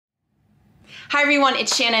Hi everyone,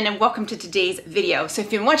 it's Shannon and welcome to today's video. So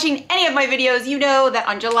if you've been watching any of my videos, you know that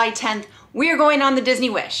on July 10th, we are going on the Disney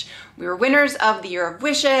Wish. We were winners of the Year of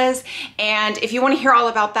Wishes, and if you want to hear all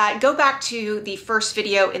about that, go back to the first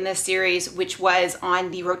video in this series, which was on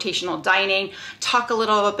the rotational dining, talk a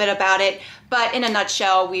little bit about it. But in a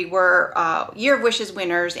nutshell, we were Year of Wishes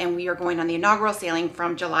winners, and we are going on the inaugural sailing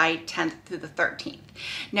from July 10th through the 13th.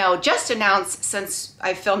 Now, just announced, since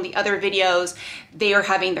I filmed the other videos, they are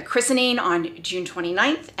having the christening on June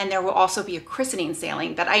 29th, and there will also be a christening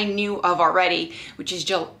sailing that I knew of already, which is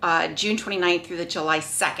June 29th through the July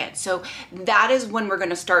 2nd. So that is when we're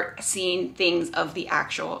gonna start seeing things of the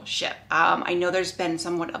actual ship. I know there's been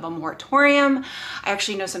somewhat of a moratorium. I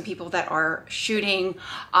actually know some people that are shooting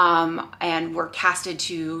and were casted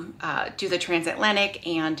to do the transatlantic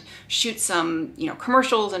and shoot some,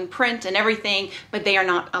 commercials and print and everything, but they are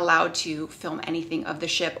not allowed to film anything of the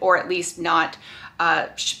ship, or at least not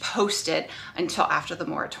post it until after the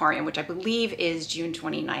moratorium, which I believe is June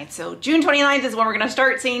 29th. So June 29th is when we're gonna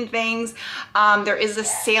start seeing things. There is a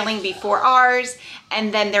sailing before ours,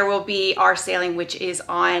 and then there will be our sailing, which is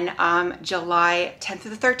on July 10th to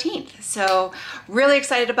the 13th. So really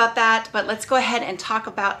excited about that, but let's go ahead and talk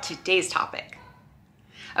about today's topic.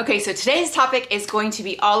 Okay, so today's topic is going to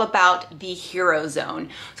be all about the Hero Zone.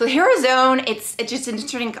 So the Hero Zone, it's just an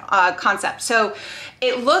interesting concept. So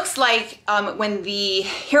it looks like when the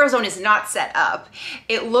Hero Zone is not set up,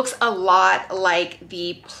 it looks a lot like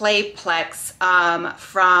the Playplex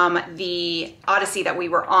from the Odyssey that we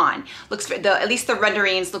were on. At least the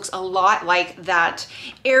renderings looks a lot like that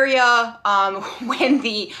area when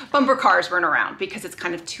the bumper cars weren't around, because it's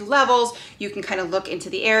kind of two levels. You can kind of look into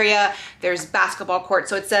the area. There's basketball courts.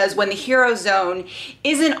 So it says when the Hero Zone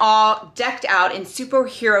isn't all decked out in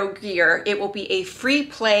superhero gear, it will be a free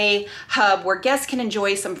play hub where guests can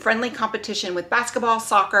enjoy some friendly competition with basketball,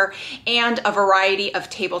 soccer, and a variety of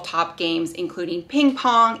tabletop games, including ping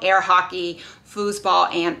pong, air hockey,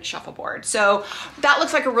 foosball, and shuffleboard. So that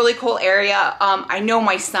looks like a really cool area. I know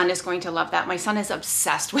my son is going to love that. My son is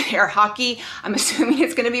obsessed with air hockey. I'm assuming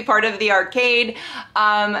it's going to be part of the arcade. But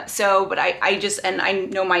I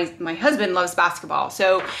know my husband loves basketball.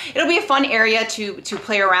 So it'll be a fun area to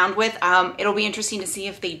play around with. It'll be interesting to see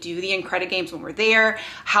if they do the Incredi-Games when we're there,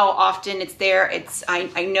 how often it's there.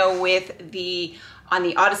 I know on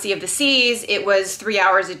the Odyssey of the Seas, it was 3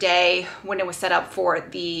 hours a day when it was set up for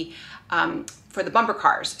the bumper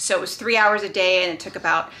cars. So it was 3 hours a day, and it took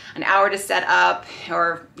about an hour to set up,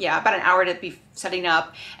 about an hour to be setting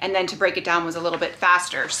up, and then to break it down was a little bit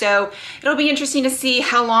faster. So it'll be interesting to see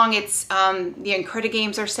how long the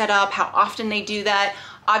Incredi-Games are set up, how often they do that.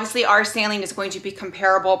 Obviously, our sailing is going to be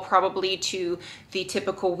comparable probably to the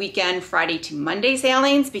typical weekend Friday to Monday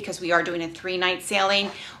sailings, because we are doing a 3-night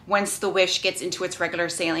sailing. Once the Wish gets into its regular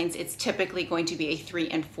sailings, it's typically going to be a 3-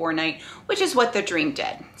 and 4-night, which is what the Dream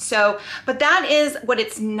did. So, but that is what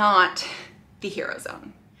it's not the Hero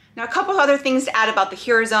Zone. Now, a couple other things to add about the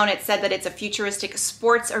Hero Zone. It said that it's a futuristic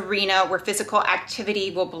sports arena where physical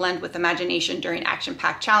activity will blend with imagination during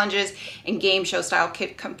action-packed challenges and game show style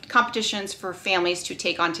competitions for families to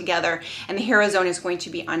take on together. And the Hero Zone is going to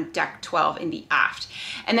be on deck 12 in the aft.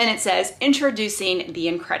 And then it says, introducing the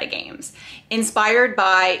Incredi-Games. Inspired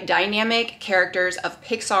by dynamic characters of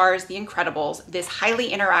Pixar's The Incredibles, this highly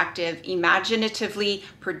interactive, imaginatively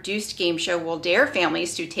produced game show will dare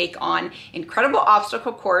families to take on incredible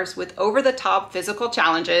obstacle course with over-the-top physical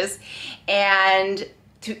challenges and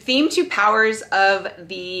themed to powers of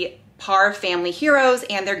the Par family heroes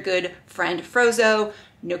and their good friend Frozo.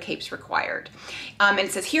 No capes required. And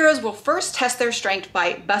it says heroes will first test their strength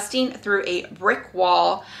by busting through a brick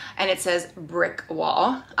wall, and it says brick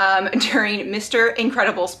wall, during Mr.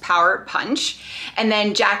 Incredible's power punch. And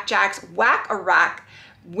then Jack's Whack-A-Rack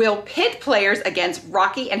will pit players against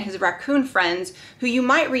Rocky and his raccoon friends, who you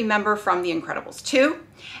might remember from The Incredibles 2.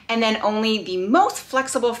 And then only the most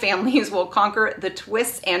flexible families will conquer the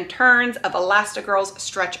twists and turns of Elastigirl's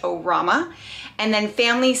Stretch-O-Rama. And then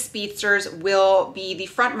family speedsters will be the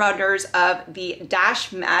front runners of the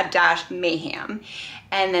Dash Mad Dash Mayhem.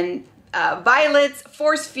 And then Violet's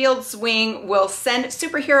Force Field Swing will send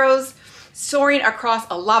superheroes soaring across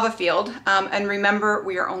a lava field. And remember,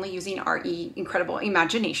 we are only using our incredible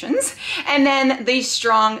imaginations. And then the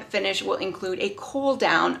strong finish will include a cool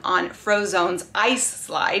down on Frozone's ice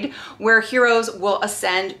slide, where heroes will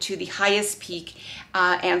ascend to the highest peak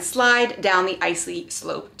and slide down the icy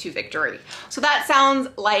slope to victory. So that sounds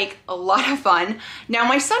like a lot of fun. Now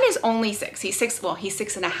my son is only 6. He's 6, well, he's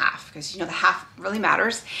 6.5, because you know the half really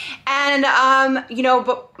matters. And you know,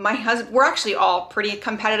 but my husband, we're actually all pretty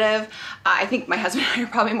competitive. I think my husband and I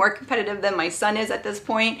are probably more competitive than my son is at this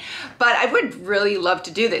point, but I would really love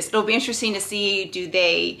to do this. It'll be interesting to see, do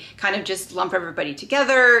they kind of just lump everybody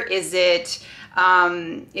together? Is it,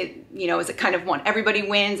 you know, is it kind of one, everybody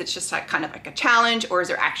wins, it's just like kind of like a challenge, or is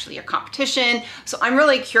there actually a competition? So I'm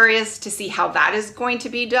really curious to see how that is going to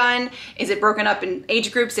be done. Is it broken up in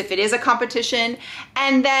age groups if it is a competition?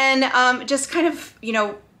 And then just kind of, you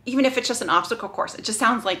know, even if it's just an obstacle course, it just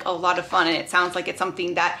sounds like a lot of fun, and it sounds like it's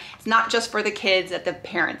something that it's not just for the kids, that the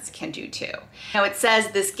parents can do too. Now it says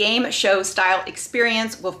this game show style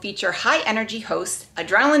experience will feature high energy hosts,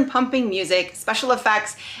 adrenaline pumping music, special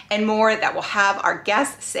effects, and more that will have our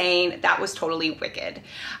guests saying that was totally wicked,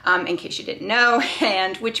 in case you didn't know,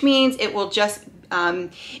 and which means it will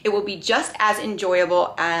be just as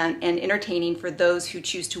enjoyable and entertaining for those who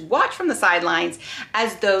choose to watch from the sidelines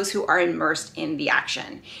as those who are immersed in the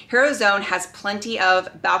action. Hero Zone has plenty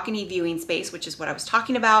of balcony viewing space, which is what I was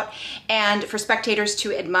talking about, and for spectators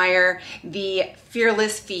to admire the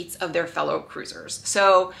fearless feats of their fellow cruisers.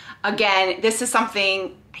 So again, this is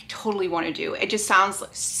something I totally want to do. It just sounds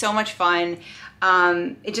like so much fun.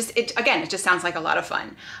 It just sounds like a lot of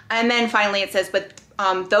fun. And then finally it says, but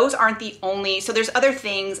those aren't the only, so there's other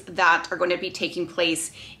things that are going to be taking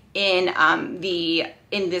place in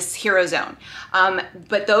this Hero Zone.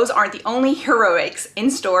 But those aren't the only heroics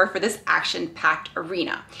in store for this action-packed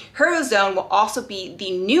arena. Hero Zone will also be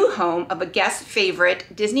the new home of a guest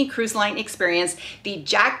favorite Disney Cruise Line experience, the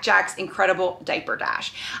Jack's Incredible Diaper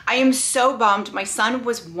Dash. I am so bummed. My son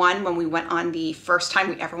was 1 when we went on the first time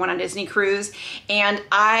we ever went on Disney Cruise, and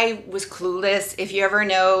I was clueless. If you ever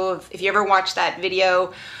know, if you ever watched that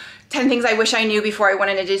video, 10 things I wish I knew before I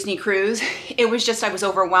went on a Disney cruise. It was just, I was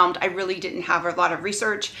overwhelmed. I really didn't have a lot of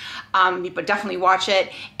research, but definitely watch it.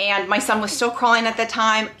 And my son was still crawling at the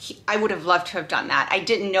time. I would have loved to have done that. I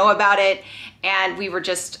didn't know about it, and we were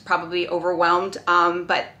just probably overwhelmed,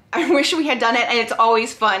 but I wish we had done it, and it's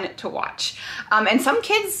always fun to watch. And some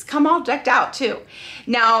kids come all decked out too.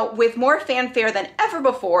 Now, with more fanfare than ever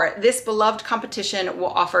before, this beloved competition will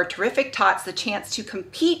offer terrific tots the chance to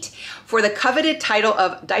compete for the coveted title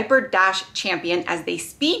of Diaper Dash Champion as they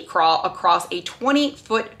speed crawl across a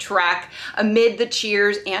 20-foot track amid the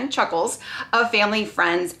cheers and chuckles of family,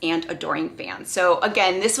 friends, and adoring fans. So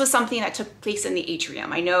again, this was something that took place in the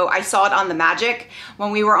atrium. I know I saw it on the Magic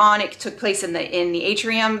when we were on. It took place in the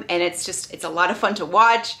atrium, and it's a lot of fun to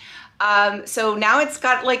watch. So now it's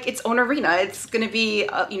got like its own arena. It's going to be,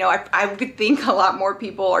 you know, I would think a lot more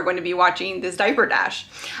people are going to be watching this Diaper Dash.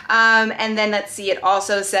 And then let's see, it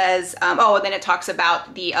also says, oh, and then it talks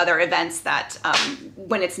about the other events that,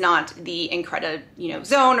 when it's not the Incredi, you know,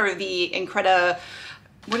 Zone or the Incredi,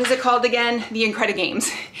 what is it called again? The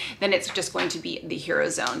Incredi-Games. Then it's just going to be the Hero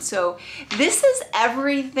Zone. So this is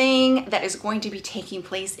everything that is going to be taking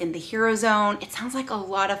place in the Hero Zone. It sounds like a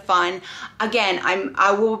lot of fun. Again,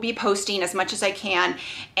 I will be posting as much as I can.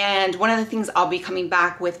 And one of the things I'll be coming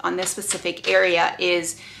back with on this specific area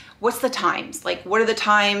is, what's the times? Like, what are the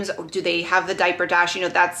times? Do they have the Diaper Dash? You know,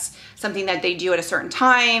 that's something that they do at a certain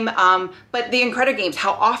time. But the Incredi-Games,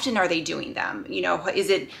 how often are they doing them? You know,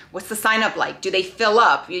 what's the sign up like? Do they fill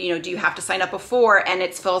up? You know, do you have to sign up before and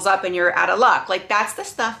it fills up and you're out of luck? Like, that's the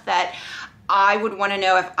stuff that I would want to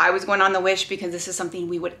know if I was going on the Wish, because this is something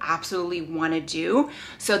we would absolutely want to do.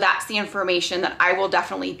 So that's the information that I will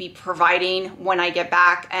definitely be providing when I get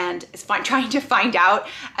back, and it's trying to find out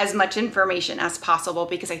as much information as possible,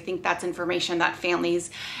 because I think that's information that families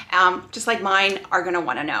just like mine are going to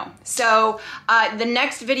want to know. So the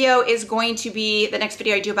next video is going to be, the next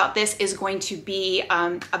video I do about this is going to be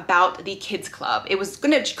about the Kids Club. It was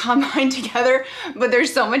going to combine together, but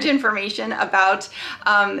there's so much information about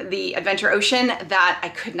the Adventure Ocean that I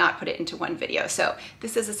could not put it into one video. So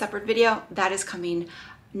this is a separate video that is coming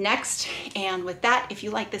next. And with that, if you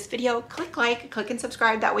like this video, click like, click and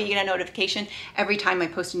subscribe. That way you get a notification every time I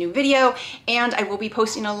post a new video. And I will be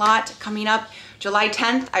posting a lot coming up. July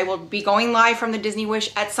 10th, I will be going live from the Disney Wish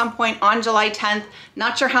at some point on July 10th.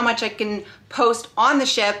 Not sure how much I can post on the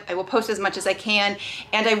ship. I will post as much as I can.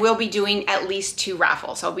 And I will be doing at least 2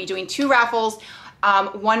 raffles. So I'll be doing 2 raffles,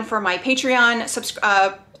 one for my Patreon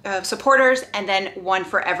supporters, and then one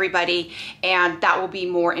for everybody. And that will be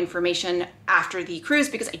more information after the cruise,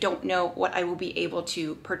 because I don't know what I will be able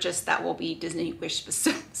to purchase that will be Disney Wish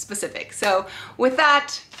specific. So with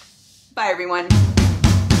that, bye everyone.